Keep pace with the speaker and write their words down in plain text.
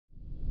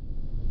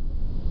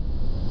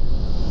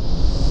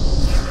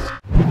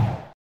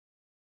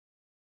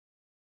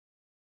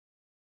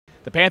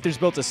The Panthers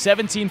built a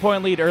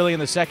 17-point lead early in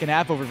the second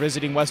half over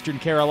visiting Western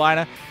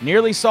Carolina,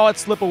 nearly saw it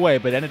slip away,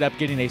 but ended up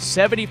getting a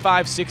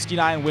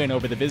 75-69 win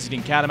over the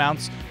visiting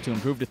Catamounts to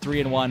improve to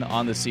 3-1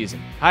 on the season.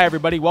 Hi,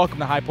 everybody. Welcome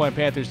to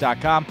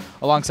HighPointPanthers.com.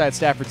 Alongside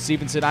Stafford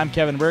Stevenson, I'm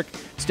Kevin Burke.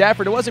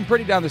 Stafford, it wasn't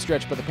pretty down the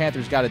stretch, but the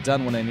Panthers got it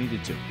done when they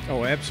needed to.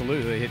 Oh,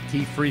 absolutely. They hit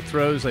key free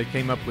throws. They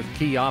came up with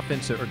key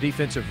offensive or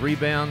defensive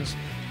rebounds.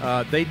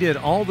 They did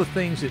all the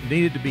things that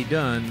needed to be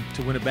done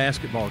to win a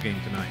basketball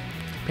game tonight.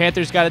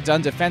 Panthers got it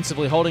done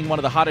defensively, holding one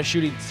of the hottest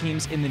shooting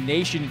teams in the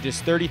nation at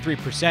just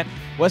 33%.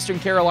 Western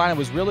Carolina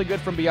was really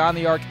good from beyond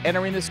the arc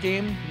entering this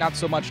game, not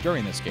so much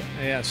during this game.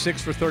 Yeah,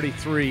 6 for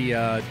 33,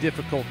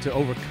 difficult to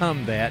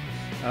overcome that,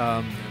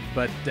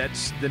 but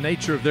that's the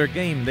nature of their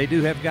game. They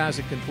do have guys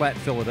that can flat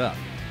fill it up.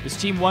 This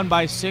team won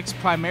by 6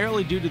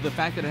 primarily due to the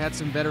fact that it had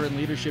some veteran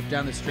leadership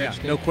down the stretch.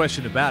 Yeah, no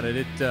question about it.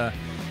 It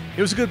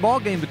was a good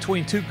ball game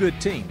between two good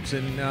teams,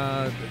 and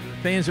the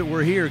fans that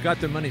were here got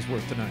their money's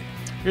worth tonight.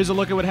 Here's a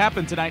look at what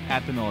happened tonight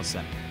at the Millis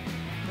Center.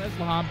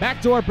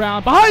 Backdoor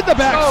Brown, behind the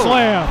back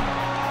slam.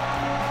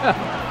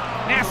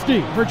 Nasty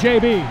for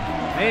JB.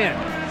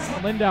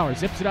 Man. Lindauer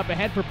zips it up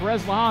ahead for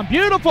Perez-Lahan.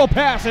 Beautiful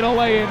pass and a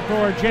lay-in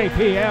for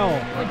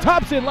JPL.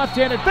 Thompson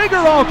left-handed,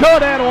 Figueroa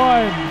good and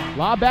one.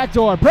 Lob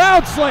backdoor,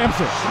 Brown slams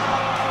it.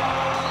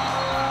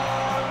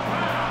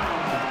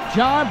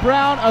 John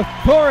Brown,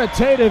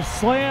 authoritative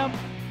slam.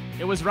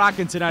 It was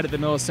rocking tonight at the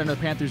Millis Center.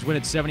 The Panthers win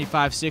at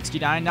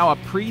 75-69. Now a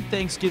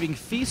pre-Thanksgiving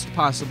feast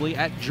possibly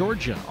at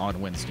Georgia on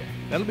Wednesday.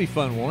 That'll be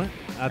fun, won't it?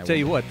 I'll tell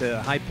you what, the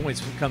High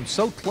Points have come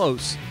so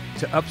close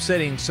to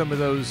upsetting some of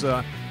those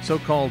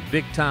so-called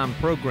big-time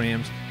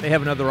programs. They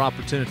have another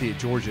opportunity at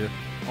Georgia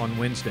on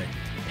Wednesday.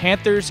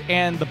 Panthers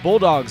and the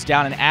Bulldogs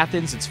down in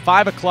Athens. It's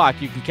 5 o'clock.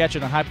 You can catch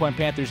it on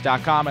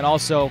HighPointPanthers.com and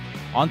also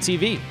on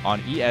TV on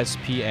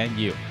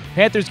ESPNU.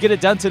 Panthers get it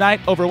done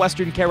tonight over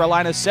Western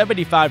Carolina,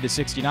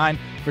 75-69.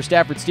 For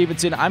Stafford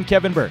Stevenson, I'm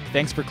Kevin Burke.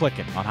 Thanks for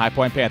clicking on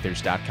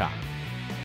HighPointPanthers.com.